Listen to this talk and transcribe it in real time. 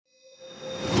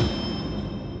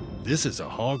This is a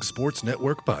Hogs Sports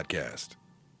Network podcast.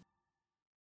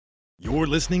 You're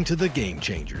listening to The Game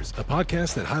Changers, a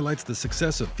podcast that highlights the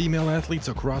success of female athletes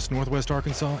across Northwest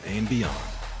Arkansas and beyond.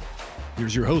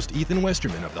 Here's your host, Ethan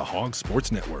Westerman of the Hogs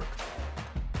Sports Network.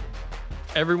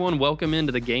 Everyone, welcome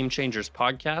into the Game Changers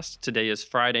podcast. Today is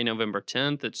Friday, November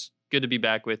 10th. It's good to be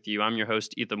back with you. I'm your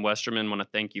host, Ethan Westerman. I want to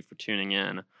thank you for tuning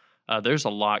in. There's a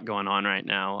lot going on right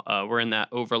now. We're in that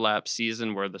overlap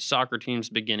season where the soccer team's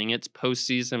beginning its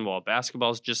postseason while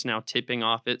basketball's just now tipping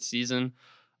off its season.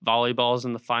 Volleyball's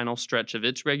in the final stretch of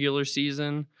its regular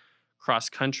season. Cross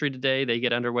country today, they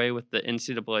get underway with the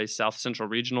NCAA South Central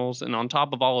Regionals. And on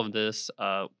top of all of this,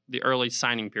 the early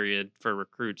signing period for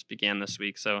recruits began this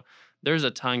week. So there's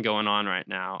a ton going on right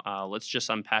now. Let's just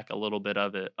unpack a little bit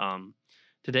of it.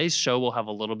 Today's show will have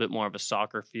a little bit more of a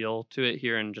soccer feel to it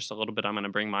here. In just a little bit, I'm going to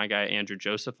bring my guy, Andrew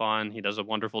Joseph, on. He does a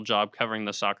wonderful job covering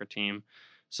the soccer team.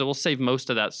 So we'll save most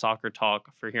of that soccer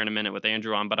talk for here in a minute with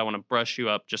Andrew on, but I want to brush you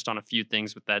up just on a few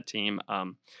things with that team.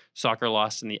 Soccer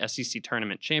lost in the SEC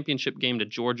Tournament Championship game to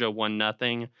Georgia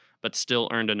 1-0, but still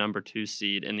earned a number 2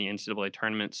 seed in the NCAA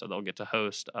tournament, so they'll get to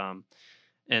host.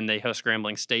 And they host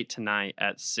Grambling State tonight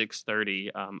at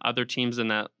 6:30. Other teams in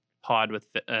that pod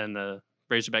in the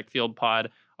Razorback Field pod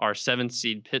are 7th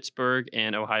seed Pittsburgh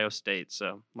and Ohio State.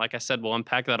 So, like I said, we'll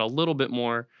unpack that a little bit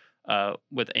more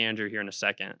with Andrew here in a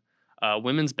second.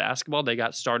 Women's basketball, they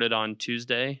got started on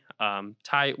Tuesday.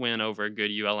 Tight win over a good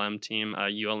ULM team.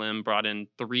 ULM brought in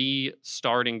 3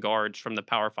 starting guards from the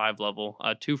Power 5 level,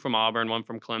 2 from Auburn, 1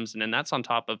 from Clemson, and that's on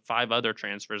top of 5 other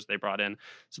transfers they brought in.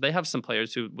 So they have some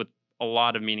players who with a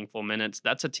lot of meaningful minutes.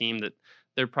 That's a team that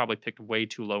they're probably picked way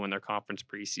too low in their conference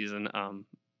preseason.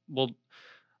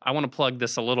 I want to plug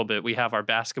this a little bit. We have our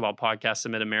basketball podcast,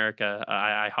 Mid-America.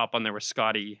 I hop on there with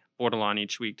Scotty Bordelon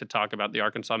each week to talk about the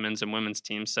Arkansas men's and women's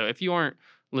teams. So if you aren't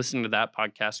listening to that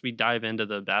podcast, we dive into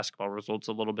the basketball results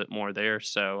a little bit more there.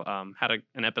 So had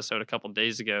an episode a couple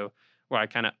days ago where I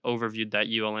kind of overviewed that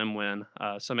ULM win.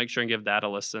 So make sure and give that a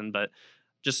listen. But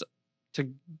just to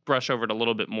brush over it a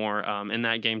little bit more, in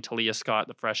that game, Talia Scott,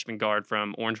 the freshman guard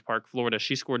from Orange Park, Florida,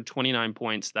 she scored 29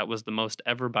 points. That was the most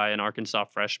ever by an Arkansas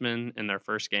freshman in their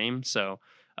first game. So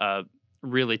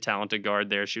really talented guard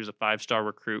there. She was a 5-star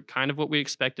recruit, kind of what we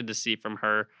expected to see from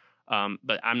her.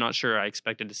 But I'm not sure I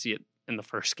expected to see it in the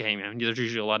first game. I mean, there's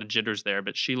usually a lot of jitters there,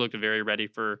 but she looked very ready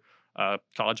for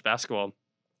college basketball.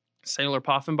 Sailor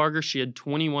Poffenbarger, she had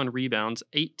 21 rebounds.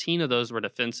 18 of those were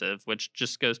defensive, which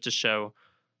just goes to show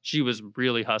she was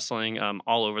really hustling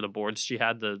all over the boards. She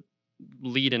had the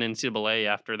lead in NCAA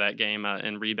after that game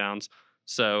in rebounds.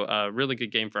 So really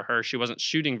good game for her. She wasn't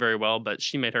shooting very well, but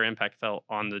she made her impact felt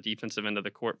on the defensive end of the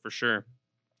court for sure.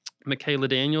 Michaela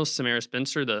Daniels, Samara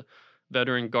Spencer, the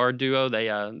veteran guard duo,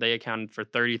 they accounted for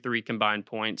 33 combined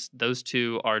points. Those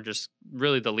two are just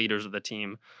really the leaders of the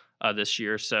team this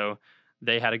year. So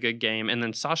they had a good game. And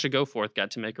then Sasha Goforth got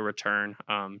to make a return.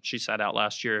 She sat out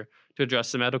last year to address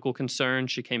some medical concerns.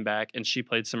 She came back and she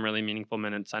played some really meaningful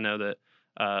minutes. I know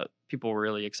that people were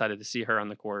really excited to see her on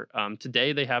the court.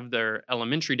 Today they have their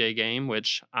elementary day game,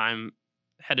 which I'm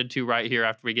headed to right here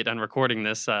after we get done recording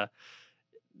this.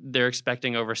 They're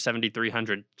expecting over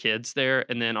 7,300 kids there.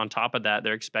 And then on top of that,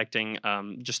 they're expecting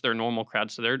just their normal crowd.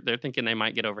 So they're thinking they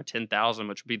might get over 10,000,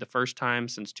 which would be the first time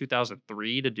since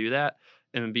 2003 to do that.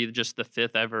 And it would be just the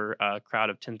 5th ever crowd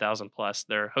of 10,000 plus.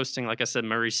 They're hosting, like I said,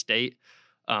 Murray State,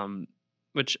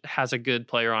 which has a good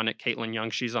player on it, Caitlin Young.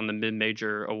 She's on the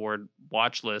mid-major award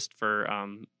watch list for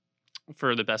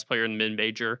the best player in the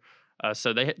mid-major.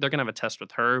 So they're going to have a test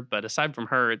with her. But aside from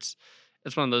her, it's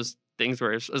one of those things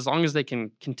where as long as they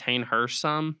can contain her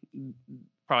some,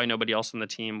 probably nobody else on the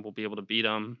team will be able to beat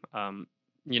them.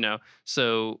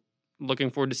 So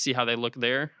looking forward to see how they look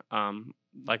there.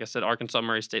 Like I said, Arkansas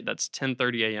Murray State, that's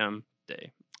 10:30 a.m.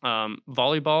 day.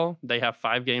 Volleyball, they have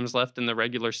 5 games left in the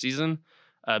regular season,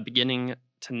 beginning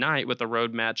tonight with a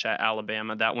road match at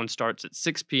Alabama. That one starts at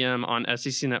 6 p.m. on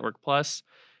SEC Network Plus.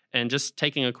 And just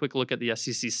taking a quick look at the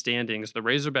SEC standings, the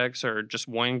Razorbacks are just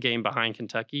 1 game behind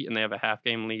Kentucky, and they have a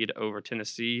half-game lead over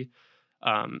Tennessee.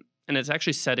 And it's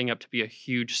actually setting up to be a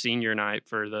huge senior night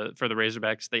for the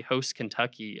Razorbacks. They host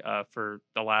Kentucky for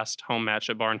the last home match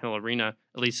at Barnhill Arena,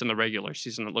 at least in the regular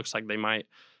season. It looks like they might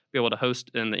be able to host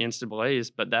in the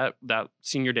NCAAs, but that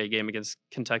senior day game against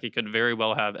Kentucky could very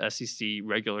well have SEC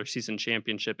regular season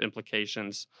championship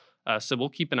implications. So we'll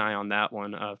keep an eye on that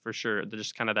one for sure.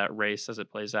 Just kind of that race as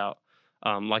it plays out.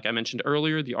 Like I mentioned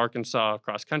earlier, the Arkansas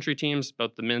cross-country teams,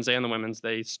 both the men's and the women's,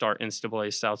 they start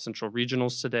NCAA South Central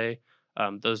Regionals today.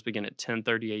 Those begin at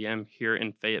 10:30 a.m. here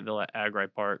in Fayetteville at Agri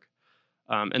Park.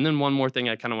 And then one more thing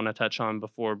I kind of want to touch on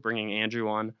before bringing Andrew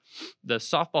on. The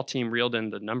softball team reeled in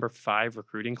the number 5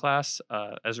 recruiting class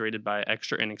as rated by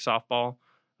Extra Inning Softball.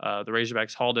 The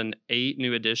Razorbacks hauled in 8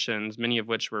 new additions, many of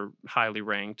which were highly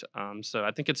ranked. So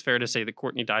I think it's fair to say that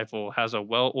Courtney Deifel has a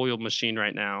well-oiled machine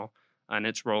right now, and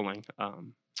it's rolling.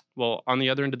 Well, on the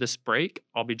other end of this break,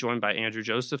 I'll be joined by Andrew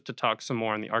Joseph to talk some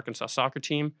more on the Arkansas soccer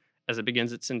team as it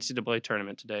begins its NCAA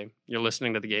tournament today. You're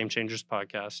listening to the Game Changers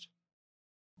podcast.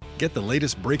 Get the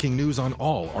latest breaking news on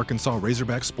all Arkansas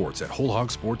Razorback sports at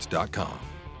wholehogsports.com.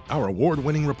 Our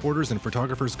award-winning reporters and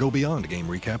photographers go beyond game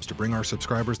recaps to bring our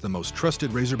subscribers the most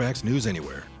trusted Razorbacks news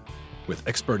anywhere. With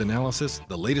expert analysis,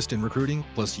 the latest in recruiting,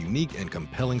 plus unique and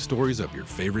compelling stories of your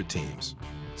favorite teams.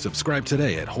 Subscribe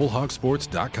today at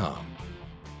wholehogsports.com.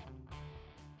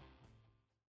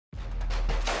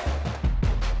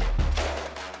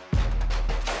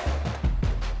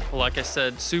 Well, like I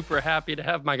said, super happy to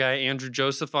have my guy Andrew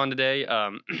Joseph on today.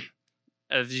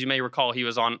 As you may recall, he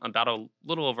was on about a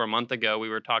little over a month ago. We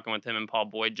were talking with him and Paul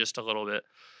Boyd just a little bit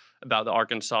about the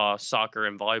Arkansas soccer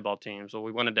and volleyball teams. Well,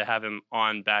 we wanted to have him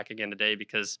on back again today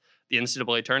because the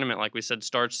NCAA tournament, like we said,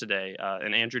 starts today.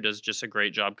 And Andrew does just a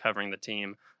great job covering the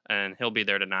team, and he'll be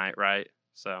there tonight, right?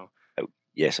 So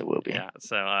yes, it will be. yeah,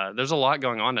 so there's a lot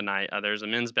going on tonight. There's a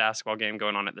men's basketball game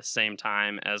going on at the same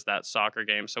time as that soccer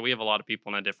game. So we have a lot of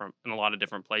people in a lot of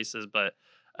different places. But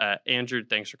Andrew,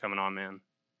 thanks for coming on, man.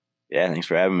 Yeah, thanks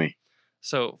for having me.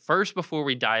 So first, before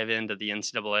we dive into the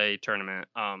NCAA tournament,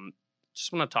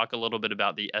 just want to talk a little bit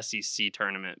about the SEC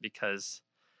tournament because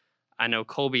I know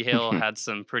Colby Hale had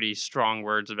some pretty strong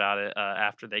words about it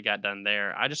after they got done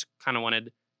there. I just kind of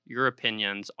wanted your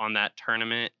opinions on that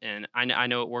tournament, and I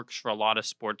know it works for a lot of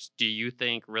sports. Do you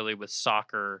think really with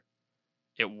soccer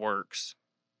it works?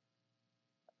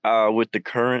 With the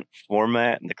current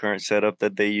format and the current setup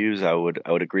that they use, I would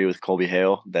agree with Colby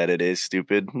Hale that it is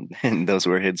stupid, and those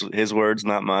were his words,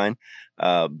 not mine.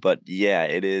 But yeah,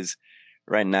 it is.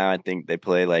 Right now, I think they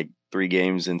play like 3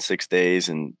 games in 6 days,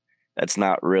 and that's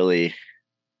not really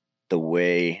the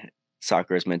way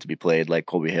soccer is meant to be played, like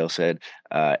Colby Hale said.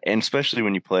 And especially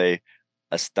when you play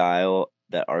a style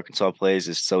that Arkansas plays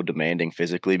is so demanding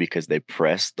physically because they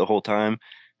press the whole time.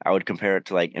 I would compare it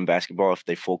to like in basketball, if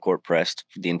they full court pressed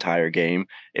the entire game,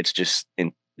 it's just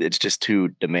too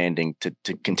demanding to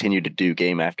continue to do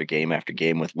game after game after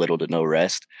game with little to no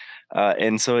rest.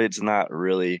 And so it's not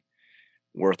really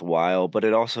worthwhile, but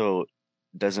it also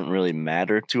doesn't really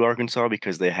matter to Arkansas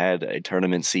because they had a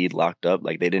tournament seed locked up.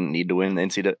 Like they didn't need to win the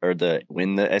NCAA or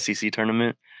win the SEC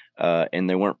tournament, and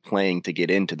they weren't playing to get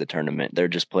into the tournament. They're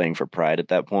just playing for pride at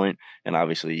that point. And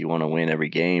obviously, you want to win every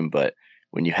game, but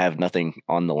when you have nothing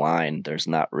on the line, there's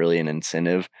not really an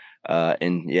incentive.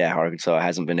 And yeah, Arkansas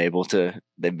hasn't been able to.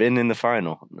 They've been in the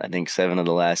final. I think 7 of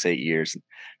the last 8 years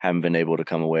haven't been able to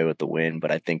come away with the win.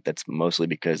 But I think that's mostly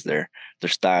because their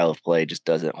style of play just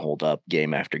doesn't hold up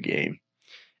game after game.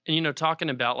 And talking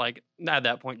about like at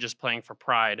that point just playing for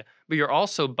pride, but you're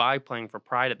also by playing for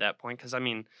pride at that point because I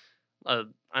mean,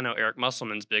 I know Eric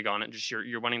Musselman's big on it. Just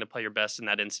you're wanting to play your best in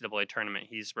that NCAA tournament.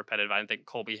 He's repetitive. I think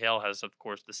Colby Hale has, of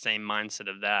course, the same mindset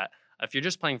of that. If you're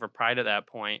just playing for pride at that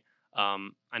point,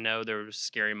 I know there was a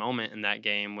scary moment in that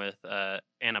game with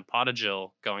Anna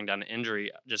Pottigill going down to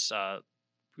injury. Just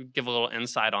give a little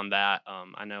insight on that.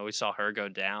 I know we saw her go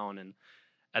down, and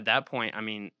at that point, I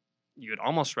mean, you'd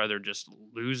almost rather just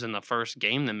lose in the first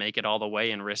game than make it all the way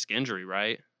and risk injury,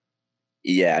 right?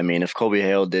 Yeah, I mean, if Colby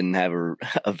Hale didn't have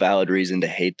a valid reason to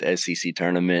hate the SEC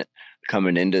tournament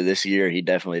coming into this year, he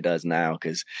definitely does now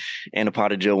because Anna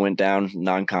Pottigill went down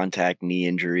non-contact knee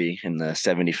injury in the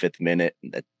 75th minute,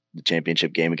 the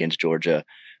championship game against Georgia,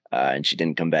 and she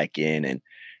didn't come back in. And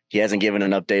he hasn't given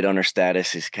an update on her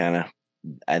status. He's kind of,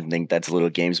 I think that's a little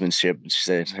gamesmanship. She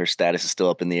said her status is still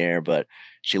up in the air, but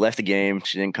she left the game.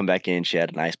 She didn't come back in. She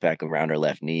had an ice pack around her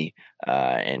left knee,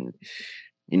 and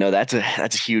that's a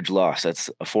huge loss. That's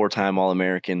a 4-time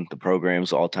All-American, the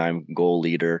program's all-time goal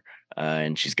leader,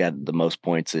 and she's got the most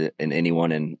points in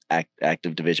anyone in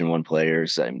active Division I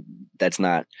players. That's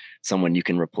not someone you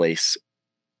can replace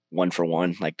one for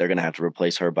one. Like they're going to have to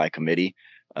replace her by committee.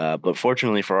 But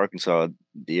fortunately for Arkansas,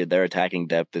 their attacking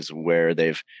depth is where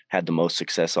they've had the most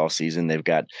success all season. They've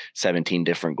got 17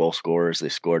 different goal scorers. They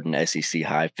scored an SEC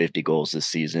high 50 goals this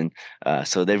season.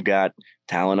 So they've got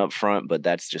talent up front, but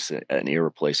that's just an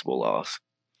irreplaceable loss.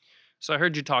 So I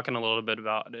heard you talking a little bit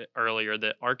about it earlier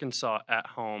that Arkansas at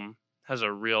home has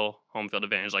a real home field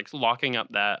advantage, like locking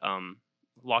up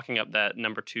that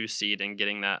number 2 seed and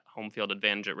getting that home field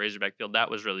advantage at Razorback Field. That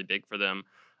was really big for them.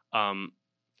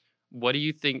 What do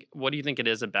you think? What do you think it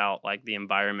is about like the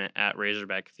environment at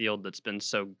Razorback Field that's been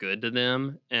so good to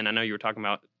them? And I know you were talking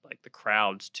about like the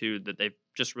crowds too, that they've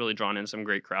just really drawn in some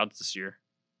great crowds this year.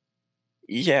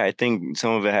 Yeah, I think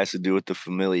some of it has to do with the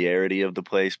familiarity of the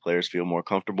place. Players feel more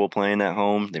comfortable playing at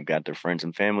home. They've got their friends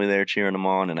and family there cheering them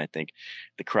on, and I think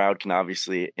the crowd can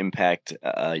obviously impact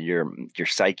your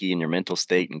psyche and your mental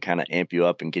state and kind of amp you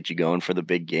up and get you going for the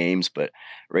big games. But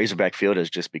Razorback Field has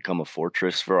just become a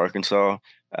fortress for Arkansas.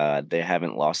 They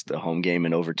haven't lost a home game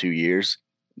in over 2 years.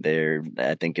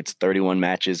 I think it's 31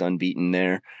 matches unbeaten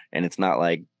there, and it's not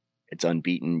like it's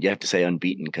unbeaten. You have to say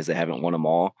unbeaten because they haven't won them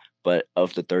all, but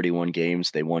of the 31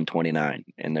 games, they won 29,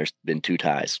 and there's been 2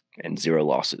 ties and 0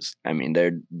 losses. I mean,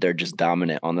 they're just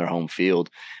dominant on their home field,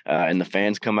 and the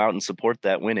fans come out and support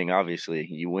that winning. Obviously,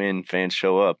 you win, fans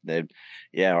show up.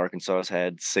 Yeah, Arkansas has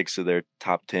had 6 of their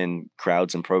top 10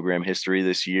 crowds in program history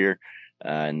this year,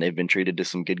 and they've been treated to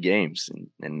some good games,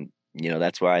 and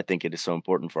that's why I think it is so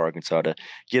important for Arkansas to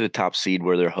get a top seed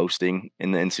where they're hosting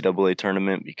in the NCAA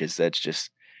tournament, because that's just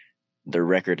their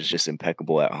record is just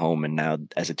impeccable at home. And now,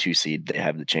 as a 2 seed, they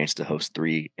have the chance to host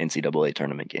 3 NCAA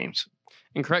tournament games.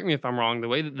 And correct me if I'm wrong, the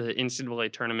way that the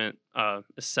NCAA tournament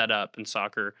is set up in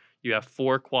soccer, you have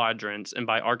 4 quadrants, and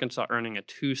by Arkansas earning a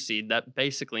 2 seed, that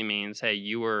basically means, hey,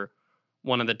 you were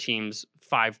one of the teams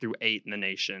 5 through 8 in the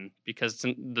nation, because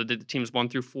the teams 1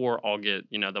 through 4 all get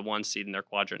the 1 seed in their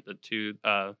quadrant.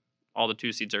 All the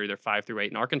 2 seeds are either 5 through 8,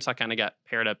 and Arkansas kind of got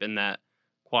paired up in that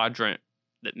quadrant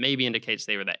that maybe indicates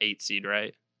they were the 8 seed,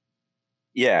 right?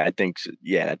 Yeah, I think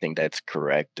that's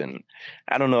correct. And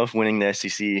I don't know if winning the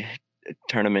SEC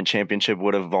tournament championship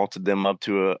would have vaulted them up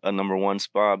to a number 1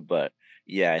 spot, but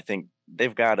yeah, I think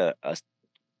they've got a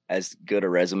as good a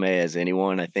resume as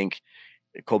anyone. I think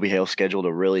Colby Hale scheduled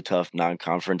a really tough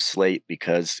non-conference slate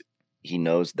because he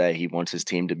knows that he wants his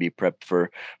team to be prepped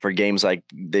for games like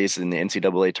this in the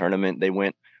NCAA tournament. They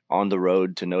went on the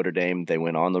road to Notre Dame, they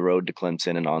went on the road to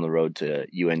Clemson, and on the road to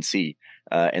UNC.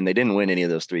 And they didn't win any of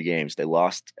those 3 games. They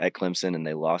lost at Clemson and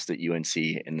they lost at UNC,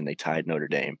 and then they tied Notre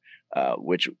Dame,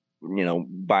 which,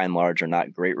 by and large are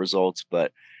not great results,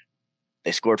 but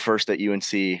they scored first at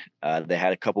UNC. They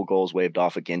had a couple goals waved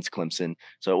off against Clemson.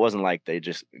 So it wasn't like they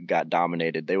just got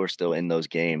dominated. They were still in those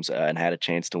games and had a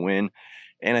chance to win.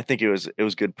 And I think it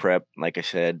was good prep, like I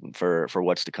said, for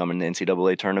what's to come in the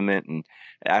NCAA tournament. And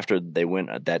after they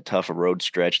went that tough a road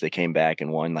stretch, they came back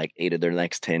and won like 8 of their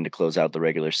next 10 to close out the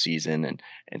regular season.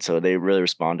 And so they really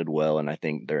responded well, and I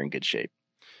think they're in good shape.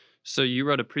 So you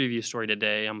wrote a preview story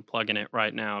today. I'm plugging it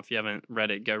right now. If you haven't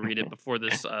read it, go read it before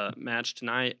this match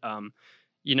tonight.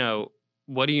 You know,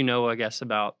 what do you know, I guess,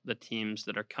 about the teams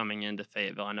that are coming into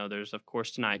Fayetteville? I know there's, of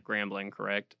course, tonight Grambling,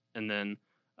 correct? And then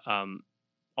um,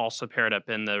 also paired up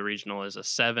in the regional is a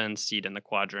 7 seed in the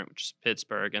quadrant, which is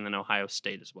Pittsburgh, and then Ohio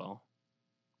State as well.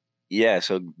 Yeah,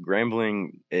 so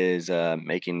Grambling is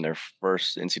making their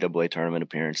first NCAA tournament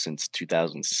appearance since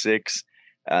 2006.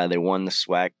 They won the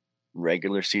SWAC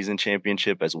regular season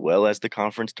championship as well as the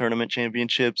conference tournament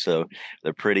championship. So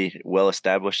they're pretty well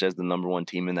established as the number 1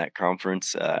 team in that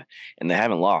conference. And they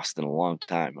haven't lost in a long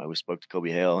time. I spoke to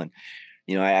Kobe Hale, and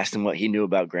I asked him what he knew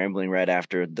about Grambling right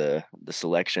after the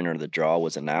selection or the draw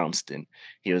was announced, and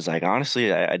he was like,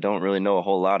 "Honestly, I don't really know a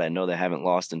whole lot. I know they haven't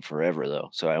lost in forever, though."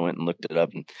 So I went and looked it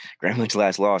up, and Grambling's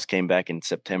last loss came back in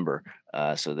September.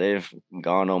 So they've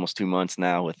gone almost 2 months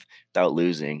now without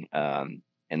losing.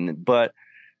 But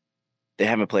they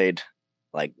haven't played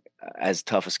like as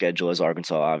tough a schedule as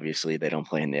Arkansas. Obviously, they don't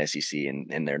play in the SEC,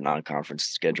 and their non-conference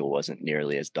schedule wasn't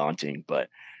nearly as daunting. But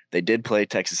they did play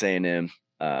Texas A&M.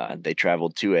 They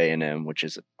traveled to A&M, which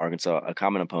is Arkansas, a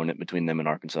common opponent between them and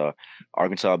Arkansas.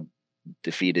 Arkansas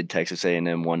defeated Texas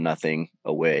A&M 1-0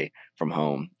 away from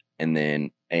home, and then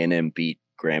A&M beat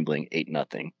Grambling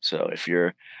 8-0. So if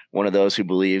you're one of those who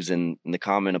believes in the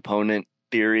common opponent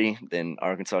theory, then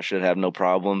Arkansas should have no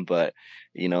problem. But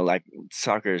like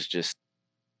soccer is just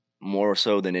more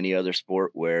so than any other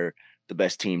sport where the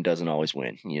best team doesn't always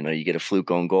win. You get a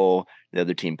fluke on goal, the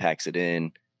other team packs it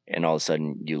in, and all of a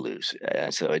sudden you lose.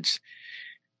 So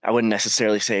I wouldn't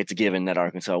necessarily say it's a given that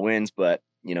Arkansas wins, but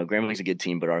Grambling's a good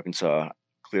team, but Arkansas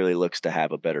clearly looks to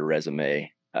have a better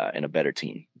resume and a better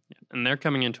team. And they're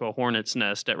coming into a hornet's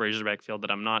nest at Razorback Field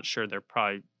that I'm not sure they're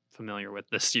probably familiar with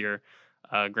this year.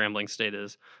 Grambling State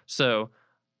is. So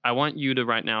I want you to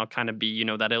right now kind of be,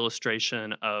 that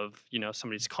illustration of,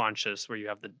 somebody's conscious where you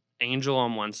have the angel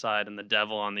on one side and the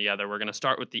devil on the other. We're going to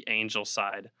start with the angel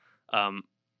side.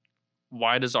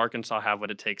 Why does Arkansas have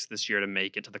what it takes this year to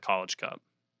make it to the College Cup?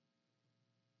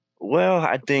 Well,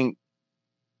 I think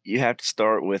you have to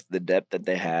start with the depth that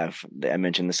they have. I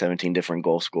mentioned the 17 different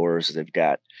goal scorers. They've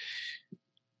got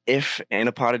If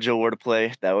Anna Pottinger were to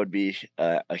play, that would be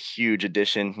a huge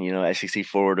addition, SEC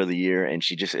Forward of the Year. And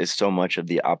she just is so much of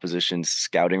the opposition's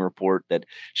scouting report that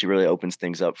she really opens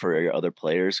things up for your other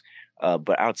players.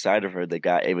 But outside of her, they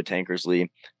got Ava Tankersley,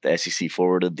 the SEC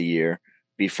Forward of the Year,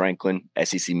 B. Franklin,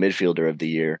 SEC Midfielder of the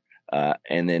Year,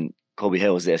 and then Colby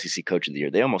Hale was the SEC Coach of the Year.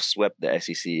 They almost swept the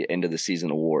SEC end of the season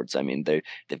awards. I mean,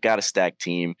 they've got a stacked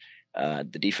team.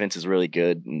 The defense is really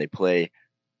good, and they play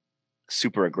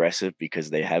super aggressive because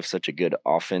they have such a good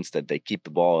offense that they keep the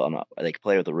ball they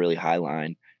play with a really high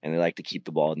line, and they like to keep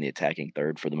the ball in the attacking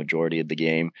third for the majority of the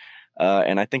game.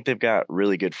 And I think they've got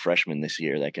really good freshmen this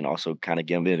year that can also kind of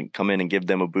come in and give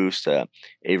them a boost.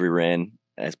 Avery Wren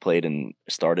has played and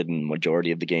started in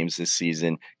majority of the games this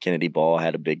season. Kennedy Ball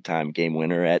had a big time game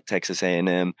winner at Texas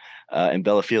A&M, and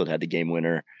Bella Field had the game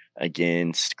winner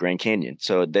against Grand Canyon.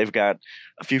 So they've got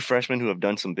a few freshmen who have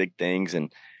done some big things, and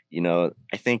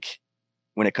I think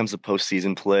when it comes to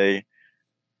postseason play,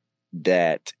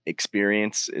 that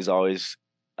experience is always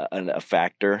a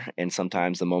factor, and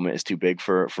sometimes the moment is too big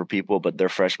for people. But their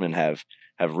freshmen have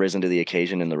risen to the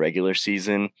occasion in the regular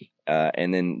season,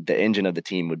 and then the engine of the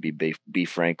team would be B.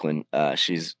 Franklin.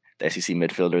 She's the SEC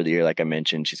Midfielder of the Year, like I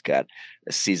mentioned. She's got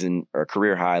a season or a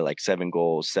career high, like 7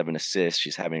 goals, 7 assists.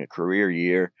 She's having a career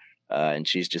year, and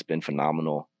she's just been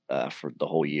phenomenal for the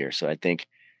whole year. So I think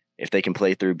if they can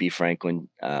play through B. Franklin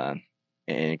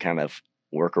and kind of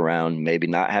work around maybe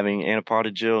not having Anna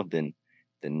Pottinger, then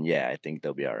yeah, I think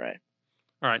they'll be all right.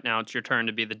 All right, now it's your turn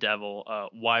to be the devil.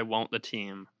 Why won't the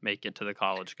team make it to the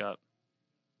College Cup?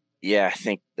 Yeah, I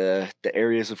think the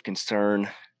areas of concern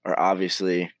are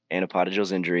obviously Anna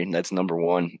Pottinger's injury. That's number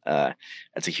one.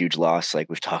 That's a huge loss, like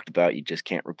we've talked about. You just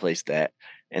can't replace that.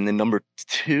 And then number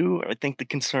two, I think the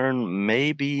concern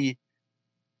may be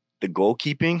the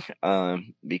goalkeeping,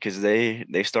 because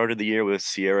they started the year with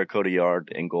Sierra Cotillard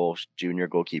in goal, junior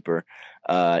goalkeeper.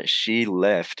 She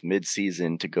left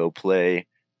mid-season to go play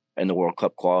in the World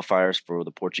Cup qualifiers for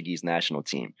the Portuguese national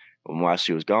team. And while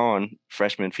she was gone,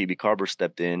 freshman Phoebe Carver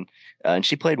stepped in, and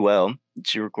she played well.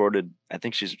 I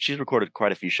think she's recorded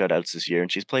quite a few shutouts this year,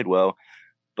 and she's played well.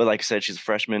 But like I said, she's a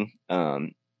freshman.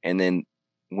 And then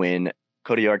when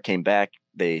Cotillard came back,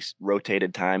 they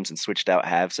rotated times and switched out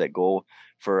halves at goal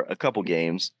for a couple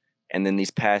games. And then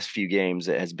these past few games,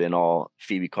 it has been all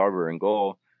Phoebe Carver in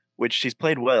goal, which she's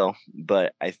played well.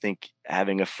 But I think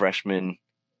having a freshman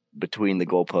between the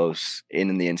goalposts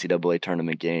in the NCAA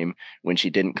tournament game when she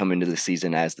didn't come into the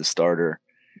season as the starter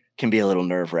can be a little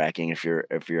nerve wracking if you're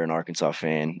an Arkansas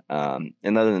fan.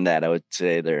 And other than that, I would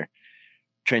say their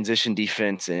transition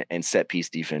defense and set piece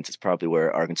defense is probably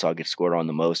where Arkansas gets scored on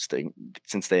the most.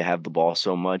 Since they have the ball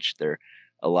so much,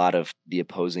 a lot of the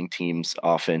opposing team's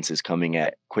offense is coming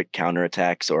at quick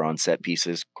counterattacks or on set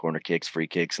pieces, corner kicks, free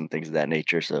kicks, and things of that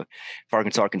nature. So if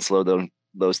Arkansas can slow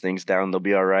those things down, they'll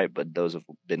be all right. But those have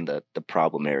been the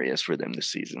problem areas for them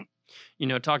this season.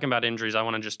 Talking about injuries, I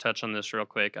want to just touch on this real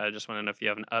quick. I just want to know if you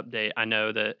have an update. I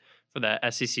know that for the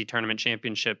SEC tournament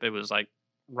championship, it was like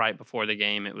right before the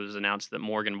game, it was announced that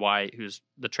Morgan White, who's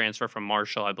the transfer from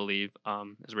Marshall, I believe,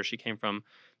 is where she came from,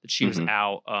 that she was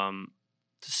out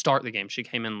to start the game. She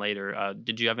came in later.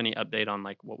 Did you have any update on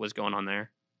like what was going on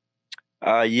there?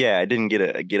 Yeah, I didn't get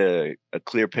a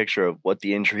clear picture of what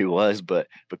the injury was, but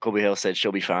Colby Hale said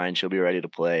she'll be fine. She'll be ready to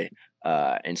play.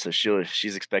 And so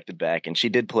she's expected back, and she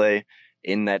did play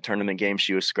in that tournament game.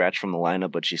 She was scratched from the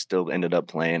lineup, but she still ended up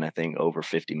playing, I think, over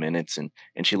 50 minutes, and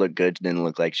she looked good. Didn't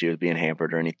look like she was being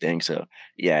hampered or anything. So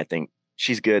yeah, I think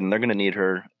she's good, and they're going to need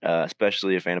her,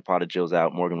 especially if Anna Pottinger's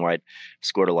out. Morgan White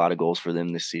scored a lot of goals for them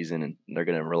this season, and they're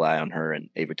going to rely on her and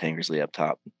Ava Tankersley up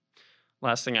top.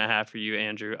 Last thing I have for you,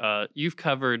 Andrew. You've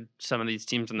covered some of these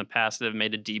teams in the past that have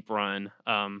made a deep run.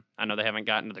 I know they haven't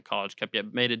gotten to the College Cup yet,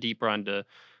 but made a deep run to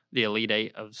the Elite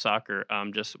Eight of soccer.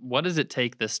 Just what does it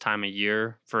take this time of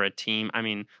year for a team? I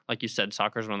mean, like you said,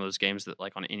 soccer is one of those games that,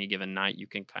 like on any given night, you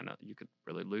could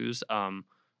really lose.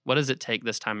 What does it take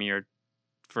this time of year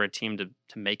for a team to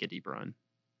make a deep run?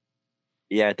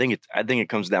 Yeah, I think it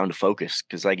comes down to focus,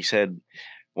 because, like you said,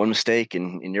 one mistake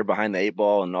and you're behind the 8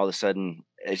 ball, and all of a sudden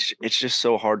it's just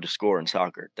so hard to score in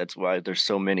soccer. That's why there's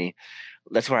so many.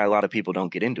 That's why a lot of people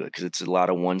don't get into it, because it's a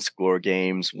lot of 1-score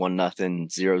games, 1-0,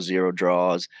 0-0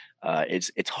 draws.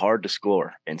 It's hard to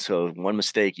score, and so one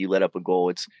mistake, you let up a goal,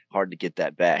 it's hard to get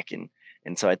that back.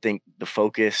 And so I think the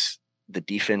focus, the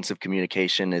defensive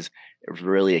communication is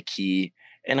really a key,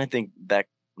 and I think that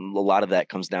a lot of that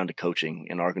comes down to coaching.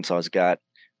 And Arkansas has got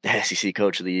the SEC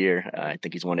Coach of the Year. I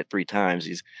think he's won it 3 times.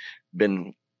 He's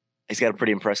got a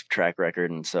pretty impressive track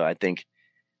record, and so I think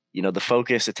the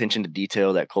focus, attention to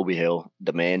detail that Colby Hale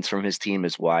demands from his team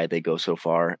is why they go so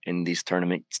far in these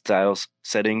tournament styles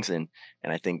settings, and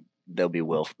I think they'll be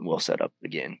well set up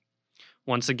again.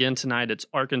 Once again tonight, it's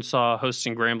Arkansas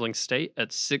hosting Grambling State at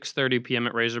 6:30 p.m.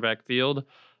 at Razorback Field.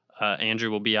 Andrew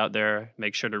will be out there.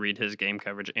 Make sure to read his game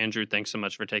coverage. Andrew, thanks so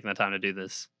much for taking the time to do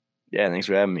this. Yeah, thanks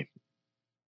for having me.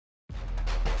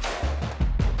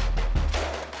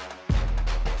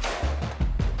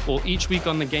 Well, each week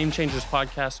on the Game Changers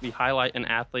podcast, we highlight an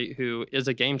athlete who is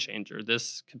a game changer.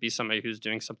 This could be somebody who's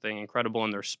doing something incredible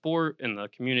in their sport, in the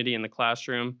community, in the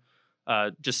classroom,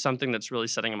 just something that's really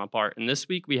setting them apart. And this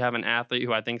week, we have an athlete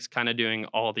who I think is kind of doing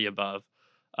all the above.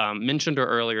 Mentioned her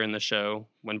earlier in the show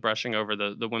when brushing over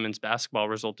the women's basketball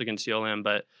result against ULM,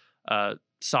 but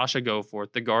Sasha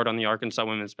Goforth, the guard on the Arkansas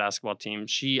women's basketball team,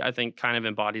 she, I think, kind of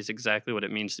embodies exactly what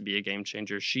it means to be a game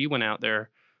changer. She went out there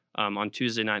on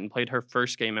Tuesday night and played her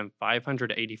first game in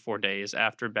 584 days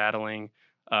after battling.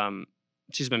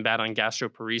 She's been battling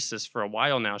gastroparesis for a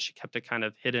while now. She kept it kind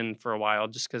of hidden for a while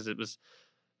just because it was,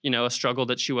 a struggle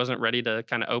that she wasn't ready to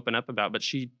kind of open up about. But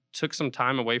she took some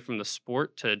time away from the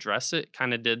sport to address it,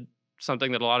 kind of did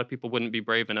something that a lot of people wouldn't be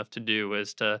brave enough to do,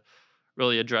 is to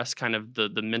really address kind of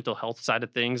the mental health side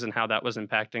of things and how that was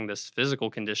impacting this physical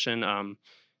condition.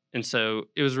 And so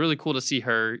it was really cool to see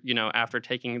her, after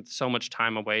taking so much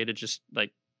time away to just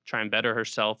like try and better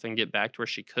herself and get back to where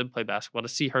she could play basketball, to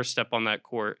see her step on that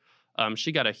court.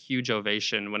 She got a huge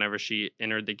ovation whenever she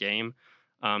entered the game.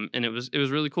 And it was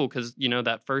really cool because,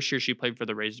 that first year she played for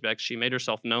the Razorbacks, she made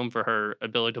herself known for her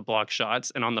ability to block shots.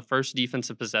 And on the first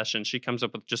defensive possession, she comes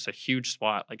up with just a huge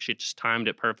spot. Like, she just timed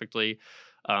it perfectly.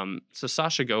 So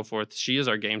Sasha Goforth, she is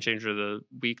our game changer of the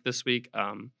week this week.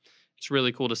 It's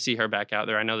really cool to see her back out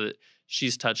there. I know that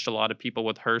she's touched a lot of people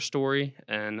with her story.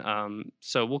 And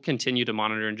so we'll continue to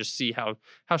monitor and just see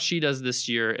how she does this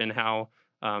year and how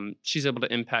she's able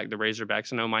to impact the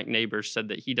Razorbacks. I know Mike Neighbors said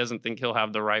that he doesn't think he'll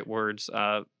have the right words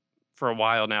for a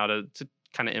while now to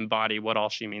kind of embody what all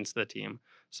she means to the team.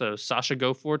 So Sasha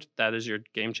Goforth, that is your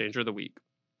game changer of the week.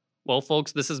 Well,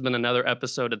 folks, this has been another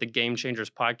episode of the Game Changers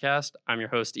podcast. I'm your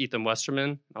host, Ethan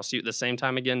Westerman. I'll see you at the same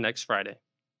time again next Friday.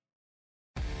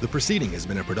 The proceeding has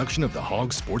been a production of the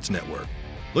Hogs Sports Network.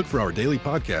 Look for our daily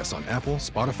podcasts on Apple,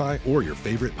 Spotify, or your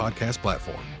favorite podcast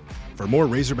platform. For more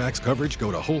Razorbacks coverage,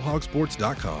 go to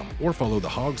wholehogsports.com or follow the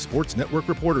Hogs Sports Network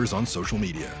reporters on social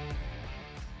media.